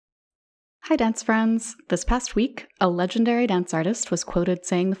Hi, dance friends. This past week, a legendary dance artist was quoted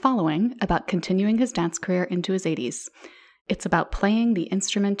saying the following about continuing his dance career into his 80s. It's about playing the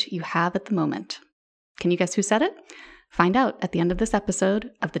instrument you have at the moment. Can you guess who said it? Find out at the end of this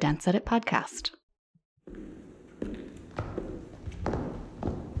episode of the Dance Edit podcast.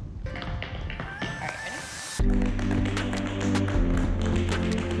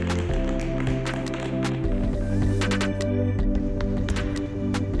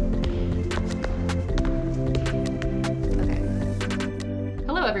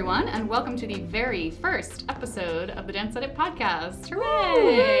 Hello, everyone, and welcome to the very first episode of the Dance Edit podcast.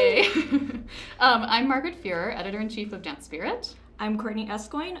 Hooray! I'm Margaret Fuhrer, Editor-in-Chief of Dance Spirit. I'm Courtney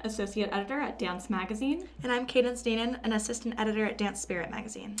Escoyne, Associate Editor at Dance Magazine. And I'm Cadence Danon, an Assistant Editor at Dance Spirit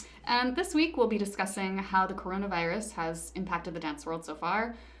Magazine. And this week we'll be discussing how the coronavirus has impacted the dance world so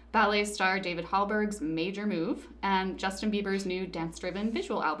far, ballet star David Hallberg's major move, and Justin Bieber's new dance-driven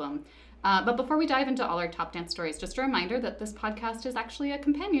visual album. But before we dive into all our top dance stories, just a reminder that this podcast is actually a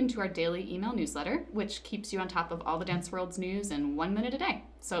companion to our daily email newsletter, which keeps you on top of all the dance world's news in 1 minute a day.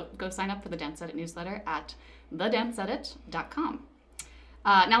 So go sign up for the Dance Edit newsletter at thedanceedit.com.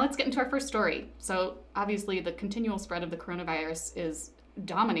 Now let's get into our first story. So obviously the continual spread of the coronavirus is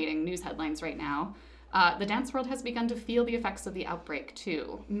dominating news headlines right now. The dance world has begun to feel the effects of the outbreak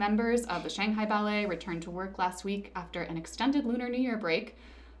too. Members of the Shanghai Ballet returned to work last week after an extended Lunar New Year break,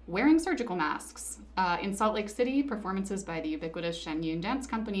 wearing surgical masks. In Salt Lake City, performances by the ubiquitous Shen Yun Dance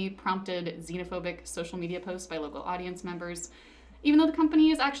Company prompted xenophobic social media posts by local audience members, even though the company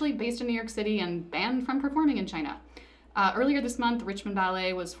is actually based in New York City and banned from performing in China. Earlier this month, Richmond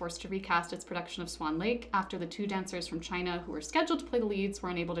Ballet was forced to recast its production of Swan Lake after the two dancers from China who were scheduled to play the leads were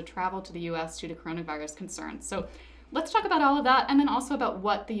unable to travel to the U.S. due to coronavirus concerns. So let's talk about all of that and then also about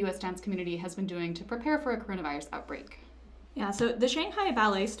what the U.S. dance community has been doing to prepare for a coronavirus outbreak. Yeah, so the Shanghai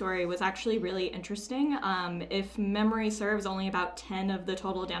Ballet story was actually really interesting. If memory serves, only about 10 of the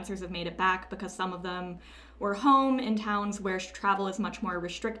total dancers have made it back because some of them were home in towns where travel is much more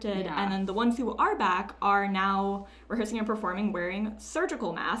restricted. Yeah. And then the ones who are back are now rehearsing and performing wearing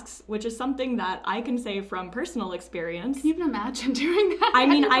surgical masks, which is something that I can say from personal experience. Can you even imagine doing that? I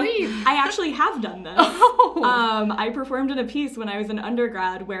mean, I actually have done this. Oh. I performed in a piece when I was an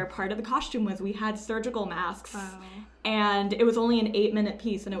undergrad where part of the costume was we had surgical masks. Wow. And it was only an 8-minute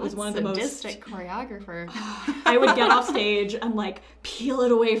piece, and it was one of the most... sadistic choreographer. I would get off stage and, peel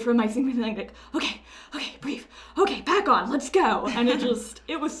it away from my singing, like, okay, breathe, okay, back on, let's go. And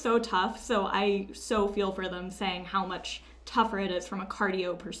it was so tough, so I so feel for them saying how much tougher it is from a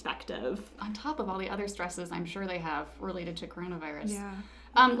cardio perspective. On top of all the other stresses I'm sure they have related to coronavirus. Yeah.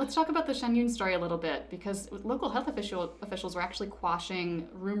 Let's talk about the Shen Yun story a little bit, because local health officials were actually quashing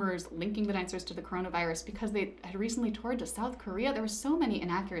rumors linking the dancers to the coronavirus because they had recently toured to South Korea. There were so many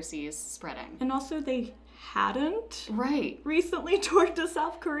inaccuracies spreading. And also they hadn't recently Right. toured to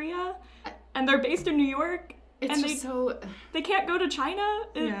South Korea, and they're based in New York. It's just they can't go to China.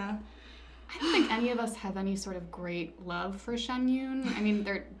 Yeah. I don't think any of us have any sort of great love for Shen Yun. I mean,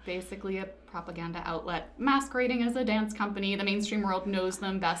 they're basically a propaganda outlet masquerading as a dance company. The mainstream world knows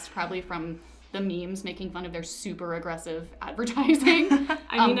them best probably from the memes making fun of their super aggressive advertising.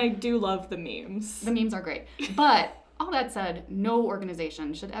 I do love the memes. The memes are great. But all that said, no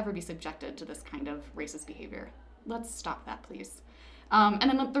organization should ever be subjected to this kind of racist behavior. Let's stop that, please. And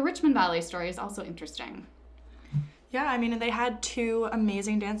then the Richmond Ballet story is also interesting. Yeah, they had two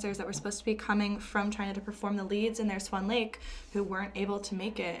amazing dancers that were supposed to be coming from China to perform the leads in their Swan Lake who weren't able to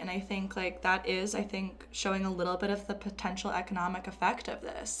make it. And I think that is showing a little bit of the potential economic effect of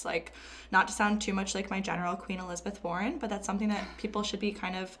this. Not to sound too much like my general Queen Elizabeth Warren, but that's something that people should be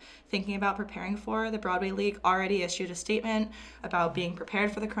kind of thinking about preparing for. The Broadway League already issued a statement about being prepared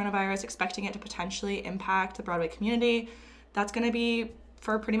for the coronavirus, expecting it to potentially impact the Broadway community. That's going to be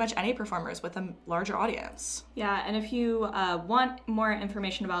for pretty much any performers with a larger audience. Yeah, and if you want more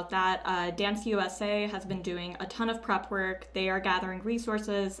information about that, Dance USA has been doing a ton of prep work. They are gathering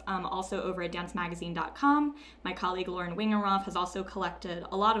resources also over at dancemagazine.com. My colleague Lauren Wingeroff has also collected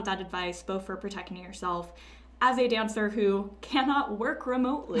a lot of that advice, both for protecting yourself as a dancer who cannot work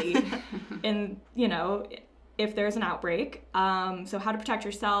remotely if there's an outbreak. So how to protect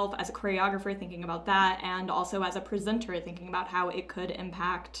yourself as a choreographer, thinking about that, and also as a presenter, thinking about how it could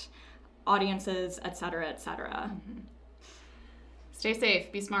impact audiences, et cetera, et cetera. Mm-hmm. Stay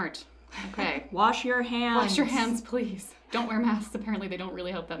safe, be smart. Okay. Wash your hands. Wash your hands, please. Don't wear masks. Apparently they don't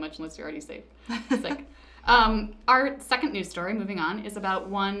really help that much unless you're already sick. Our second news story, moving on, is about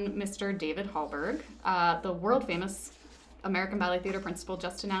one Mr. David Hallberg, the world famous American Ballet Theatre principal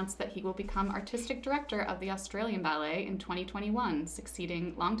just announced that he will become artistic director of the Australian Ballet in 2021,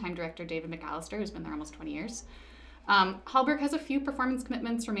 succeeding longtime director David McAllister, who's been there almost 20 years. Hallberg has a few performance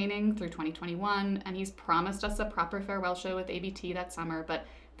commitments remaining through 2021, and he's promised us a proper farewell show with ABT that summer, but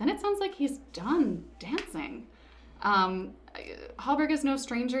then it sounds like he's done dancing. Hallberg is no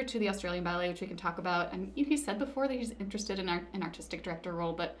stranger to the Australian Ballet, which we can talk about, and he said before that he's interested in an artistic director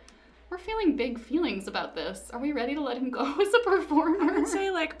role, but we're feeling big feelings about this. Are we ready to let him go as a performer? I would say,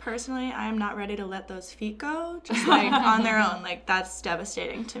 like, personally, I'm not ready to let those feet go, just, like, on their own. Like, that's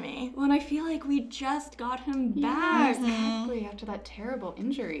devastating to me. Well, and I feel like we just got him back. Exactly, after that terrible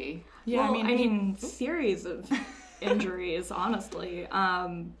injury. Yeah, well, I mean, series of injuries, honestly.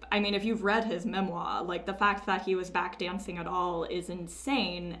 I mean, if you've read his memoir, like, the fact that he was back dancing at all is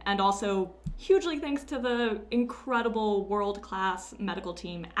insane, and also hugely thanks to the incredible world-class medical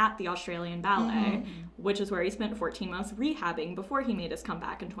team at the Australian Ballet, which is where he spent 14 months rehabbing before he made his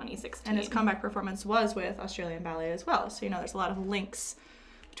comeback in 2016. And his comeback performance was with Australian Ballet as well, so, there's a lot of links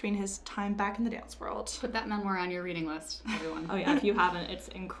between his time back in the dance world. Put that memoir on your reading list, everyone. Oh yeah, if you haven't, it's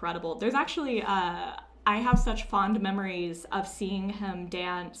incredible. There's actually, I have such fond memories of seeing him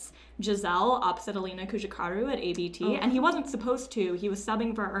dance Giselle opposite Alina Kujikaru at ABT, and he wasn't supposed to. He was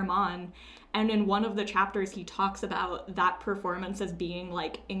subbing for Armand, and in one of the chapters he talks about that performance as being,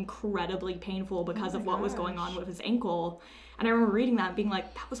 like, incredibly painful because of what was going on with his ankle. And I remember reading that and being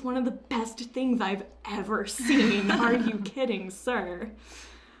like, that was one of the best things I've ever seen. Are you kidding, sir?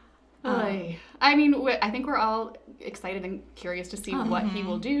 I mean, I think we're all excited and curious to see what he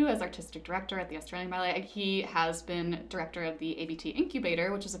will do as artistic director at the Australian Ballet. He has been director of the ABT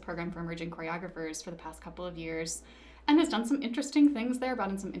Incubator, which is a program for emerging choreographers, for the past couple of years, and has done some interesting things there,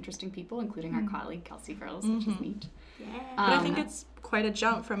 brought in some interesting people, including our colleague, Kelsey Girls, which is neat. Yeah. But I think it's quite a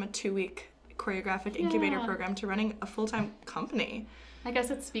jump from a 2-week choreographic incubator program to running a full-time company. I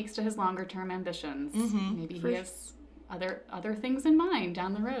guess it speaks to his longer-term ambitions. Maybe he has other things in mind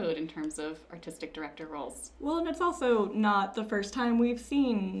down the road in terms of artistic director roles. Well, and it's also not the first time we've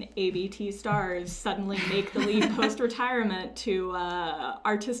seen ABT stars suddenly make the leap post-retirement to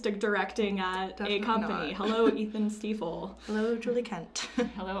artistic directing at Definitely a company. not. Hello, Ethan Stiefel. Hello, Julie Kent.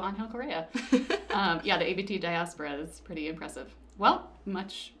 Hello, Angel Correa. Yeah, the ABT diaspora is pretty impressive. Well,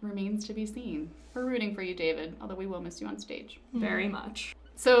 much remains to be seen. We're rooting for you, David, although we will miss you on stage. Very much.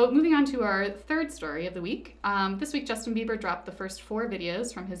 So moving on to our third story of the week. This week, Justin Bieber dropped the first 4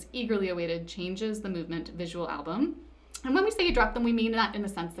 videos from his eagerly awaited Changes the Movement visual album. And when we say he dropped them, we mean that in the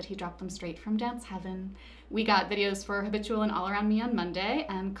sense that he dropped them straight from dance heaven. We got videos for Habitual and All Around Me on Monday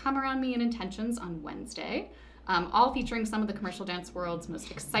and Come Around Me and Intentions on Wednesday, all featuring some of the commercial dance world's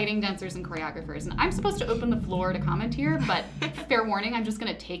most exciting dancers and choreographers. And I'm supposed to open the floor to comment here, but fair warning, I'm just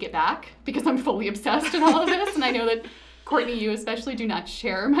going to take it back because I'm fully obsessed with all of this, and I know that Courtney, you especially do not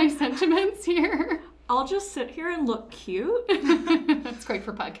share my sentiments here. I'll just sit here and look cute. That's great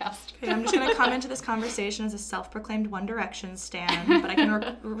for podcast. Okay, I'm just going to come into this conversation as a self-proclaimed One Direction stan, but I can,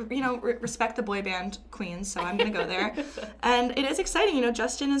 respect the boy band queens, so I'm going to go there. And it is exciting.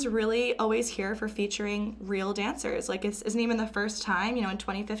 Justin is really always here for featuring real dancers. Like, it isn't even the first time. In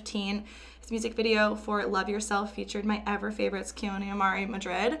 2015, his music video for Love Yourself featured my ever-favorites, Keone Amari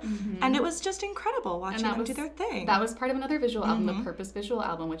Madrid, and it was just incredible watching them do their thing. That was part of another visual album, the Purpose visual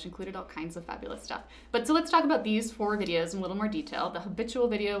album, which included all kinds of fabulous stuff. But so let's talk about these 4 videos in a little more detail. The Habitual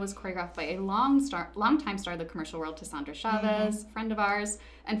video was choreographed by a long-time star of the commercial world, Cassandra Chavez, friend of ours,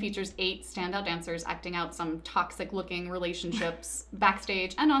 and features 8 standout dancers acting out some toxic-looking relationships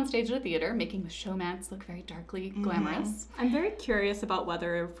backstage and on stage at a theater, making the showmance look very darkly glamorous. I'm very curious about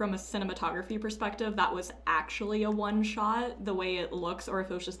whether, from a cinematography perspective, that was actually a one-shot, the way it looks, or if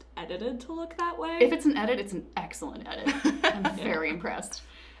it was just edited to look that way. If it's an edit, it's an excellent edit. I'm very impressed.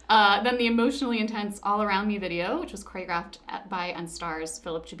 Then the emotionally intense All Around Me video, which was choreographed by and stars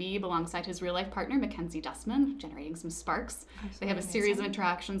Philip Jabib alongside his real-life partner, Mackenzie Dussman, generating some sparks. They have a series of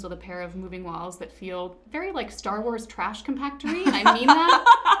interactions with a pair of moving walls that feel very like Star Wars trash compactory, and I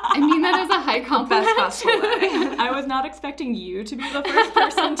mean that as a high compliment. Best possible way. I was not expecting you to be the first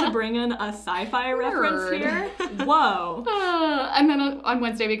person to bring in a sci-fi reference here. Whoa. And then on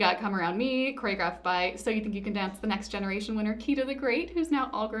Wednesday we got Come Around Me, choreographed by So You Think You Can Dance the Next Generation winner Keita the Great, who's now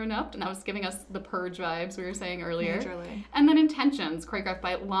all grown up, and that was giving us the Purge vibes we were saying earlier. Majorly. And then Intentions, choreographed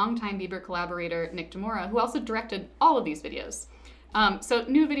by longtime Bieber collaborator Nick Demora, who also directed all of these videos. So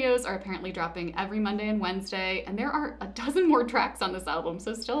new videos are apparently dropping every Monday and Wednesday, and there are a dozen more tracks on this album,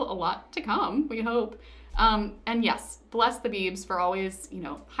 so still a lot to come, we hope. And yes, bless the Biebs for always,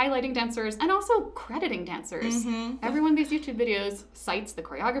 highlighting dancers and also crediting dancers. Every one of these YouTube videos cites the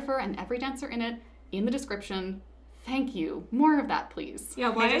choreographer and every dancer in it in the description. Thank you. More of that, please. Yeah,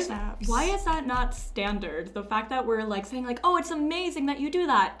 why is that not standard? The fact that we're like saying like, oh, it's amazing that you do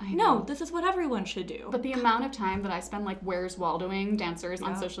that. No, this is what everyone should do. But the amount of time that I spend like Where's Waldoing dancers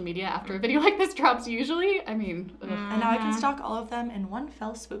on social media after a video like this drops usually, I mean. And now I can stalk all of them in one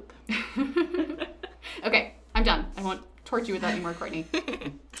fell swoop. Okay, I'm done. I won't torture you with that anymore, Courtney.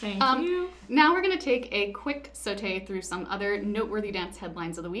 Thank you. Now we're going to take a quick saute through some other noteworthy dance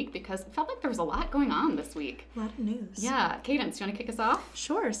headlines of the week because it felt like there was a lot going on this week. A lot of news. Yeah. Cadence, do you want to kick us off?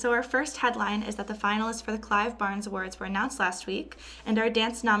 Sure. So our first headline is that the finalists for the Clive Barnes Awards were announced last week, and our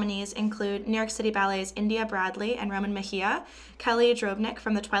dance nominees include New York City Ballet's India Bradley and Roman Mejia, Kelly Drobnik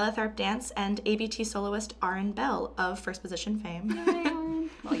from the Twyla Tharp Dance, and ABT soloist Aaron Bell of First Position fame. Yay, Aaron.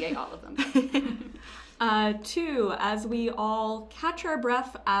 Well, yay, all of them. Two, as we all catch our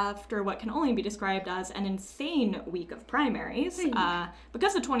breath after what can only be described as an insane week of primaries,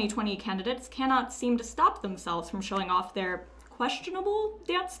 because the 2020 candidates cannot seem to stop themselves from showing off their questionable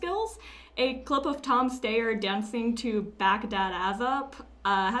dance skills, a clip of Tom Steyer dancing to Baghdad As Up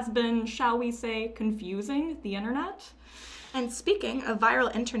has been, shall we say, confusing the internet. And speaking of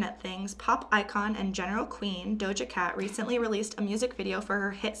viral internet things, pop icon and general queen Doja Cat recently released a music video for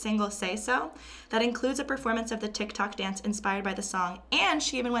her hit single Say So that includes a performance of the TikTok dance inspired by the song, and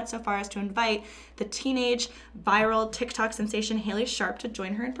she even went so far as to invite the teenage viral TikTok sensation Haley Sharp to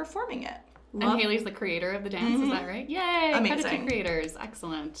join her in performing it. And Haley's the creator of the dance, is that right? Yay! Amazing. Credit to creators.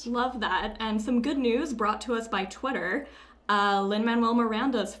 Excellent. Love that. And some good news brought to us by Twitter. Lin-Manuel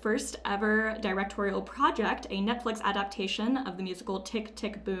Miranda's first ever directorial project, a Netflix adaptation of the musical Tick,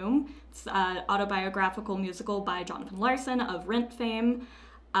 Tick, Boom. It's an autobiographical musical by Jonathan Larson of Rent fame.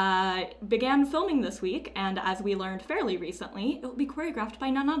 Began filming this week, and as we learned fairly recently, it will be choreographed by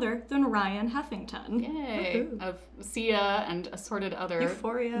none other than Ryan Heffington. Yay! Of Sia and assorted other...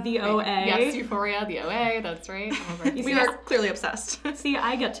 Euphoria. The OA. Yes, Euphoria, the OA, that's right. We are clearly obsessed. See,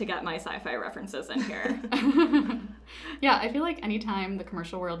 I get to get my sci-fi references in here. Yeah, I feel like anytime the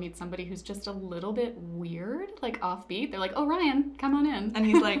commercial world needs somebody who's just a little bit weird, like offbeat, they're like, oh, Ryan, come on in. And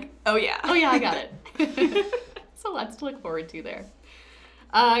he's like, oh yeah. Oh yeah, I got it. So lots to look forward to there.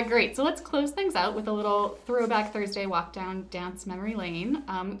 Great, so let's close things out with a little Throwback Thursday walk down dance memory lane,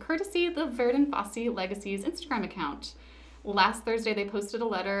 courtesy the Verdun Fosse Legacies Instagram account. Last Thursday, they posted a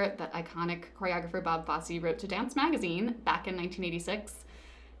letter that iconic choreographer Bob Fosse wrote to Dance Magazine back in 1986.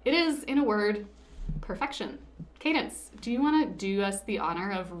 It is, in a word, perfection. Cadence, do you want to do us the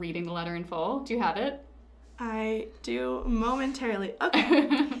honor of reading the letter in full? Do you have it? I do momentarily.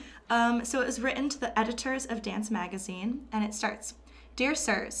 Okay. So it was written to the editors of Dance Magazine, and it starts, Dear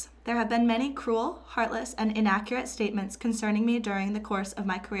Sirs, there have been many cruel, heartless, and inaccurate statements concerning me during the course of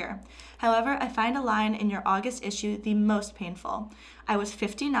my career. However, I find a line in your August issue the most painful. I was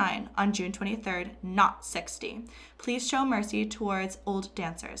 59 on June 23rd, not 60. Please show mercy towards old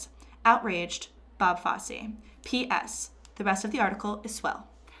dancers. Outraged, Bob Fosse. P.S. The rest of the article is swell.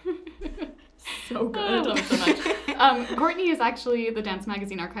 So good. I love it so much. Courtney is actually the Dance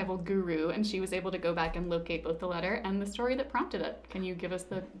Magazine archival guru, and she was able to go back and locate both the letter and the story that prompted it. Can you give us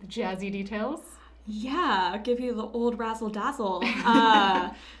the jazzy details? Yeah, I'll give you the old razzle-dazzle.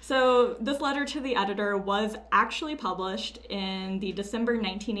 So this letter to the editor was actually published in the December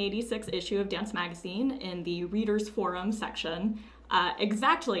 1986 issue of Dance Magazine in the Readers Forum section,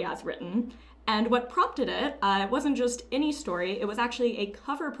 exactly as written. And what prompted it, it wasn't just any story, it was actually a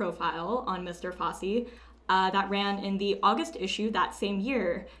cover profile on Mr. Fosse that ran in the August issue that same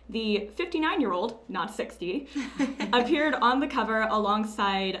year. The 59-year-old, not 60, appeared on the cover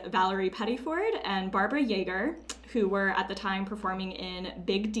alongside Valerie Pettiford and Barbara Yeager, who were at the time performing in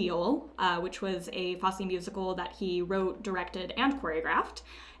Big Deal, which was a Fosse musical that he wrote, directed, and choreographed,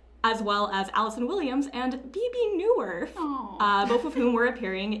 as well as Allison Williams and Biebs Neuwirth, both of whom were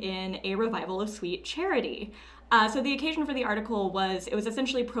appearing in a revival of Sweet Charity. So the occasion for the article was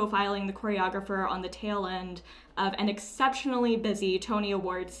essentially profiling the choreographer on the tail end of an exceptionally busy Tony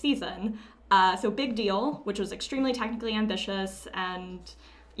Awards season. So Big Deal, which was extremely technically ambitious and,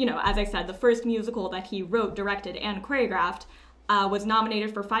 you know, as I said, the first musical that he wrote, directed, and choreographed, was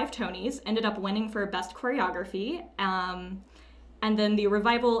nominated for 5 Tonys, ended up winning for Best Choreography. And then the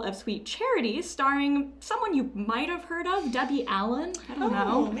revival of Sweet Charity, starring someone you might have heard of, Debbie Allen. I don't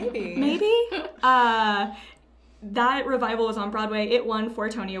know. Maybe. That revival was on Broadway. It won 4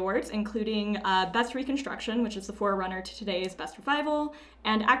 Tony Awards, including Best Reconstruction, which is the forerunner to today's Best Revival,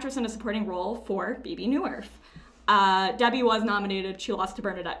 and Actress in a Supporting Role for Biebs Neuwirth. Debbie was nominated. She lost to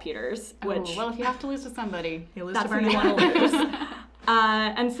Bernadette Peters, which... Oh, well, if you have to lose to somebody, you lose that's to who you Bernadette. want to lose.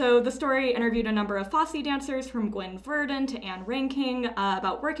 And so the story interviewed a number of Fosse dancers, from Gwen Verdon to Anne Ranking,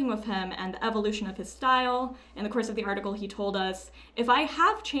 about working with him and the evolution of his style. In the course of the article, he told us, "If I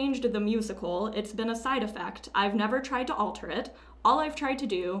have changed the musical, it's been a side effect. I've never tried to alter it. All I've tried to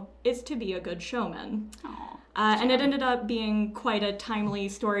do is to be a good showman." And it ended up being quite a timely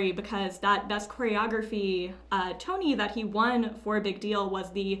story because that Best Choreography Tony that he won for Big Deal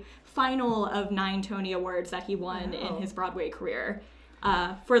was the final of 9 Tony Awards that he won in his Broadway career.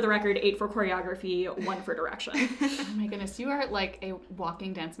 For the record, 8 for choreography, 1 for direction. Oh my goodness, you are like a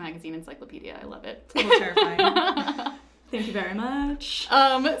walking dance magazine encyclopedia. I love it. A little terrifying. Thank you very much.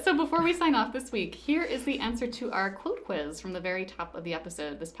 So before we sign off this week, here is the answer to our quote quiz from the very top of the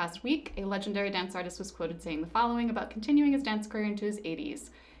episode. This past week, a legendary dance artist was quoted saying the following about continuing his dance career into his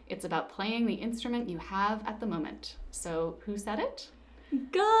 80s. "It's about playing the instrument you have at the moment." So who said it?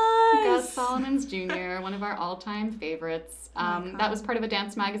 Gus Solomons Jr., one of our all-time favorites. That was part of a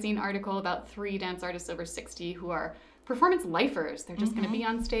Dance Magazine article about 3 dance artists over 60 who are performance lifers. They're just going to be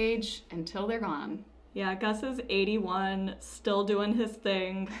on stage until they're gone. Yeah, Gus is 81, still doing his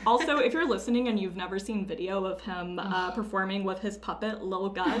thing. Also, if you're listening and you've never seen video of him performing with his puppet, Lil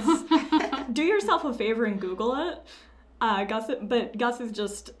Gus, do yourself a favor and Google it. Gus is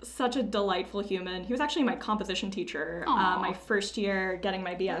just such a delightful human. He was actually my composition teacher my first year getting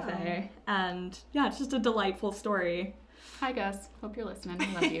my BFA. And yeah, it's just a delightful story. Hi, Gus. Hope you're listening.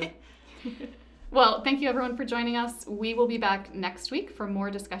 I love you. Well, thank you everyone for joining us. We will be back next week for more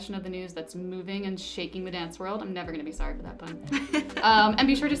discussion of the news that's moving and shaking the dance world. I'm never going to be sorry for that pun. And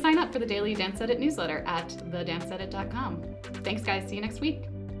be sure to sign up for the daily Dance Edit newsletter at thedanceedit.com. Thanks, guys. See you next week.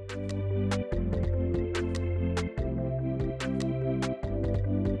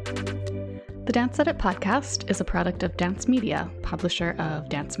 The Dance Edit podcast is a product of Dance Media, publisher of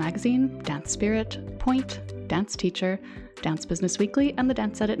Dance Magazine, Dance Spirit, Point, Dance Teacher, Dance Business Weekly, and the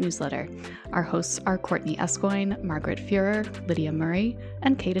Dance Edit newsletter. Our hosts are Courtney Escoyne, Margaret Fuhrer, Lydia Murray,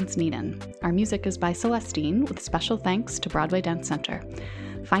 and Cadence Neenan. Our music is by Celestine, with special thanks to Broadway Dance Center.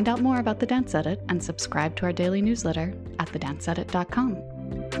 Find out more about the Dance Edit and subscribe to our daily newsletter at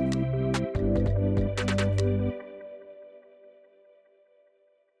thedanceedit.com.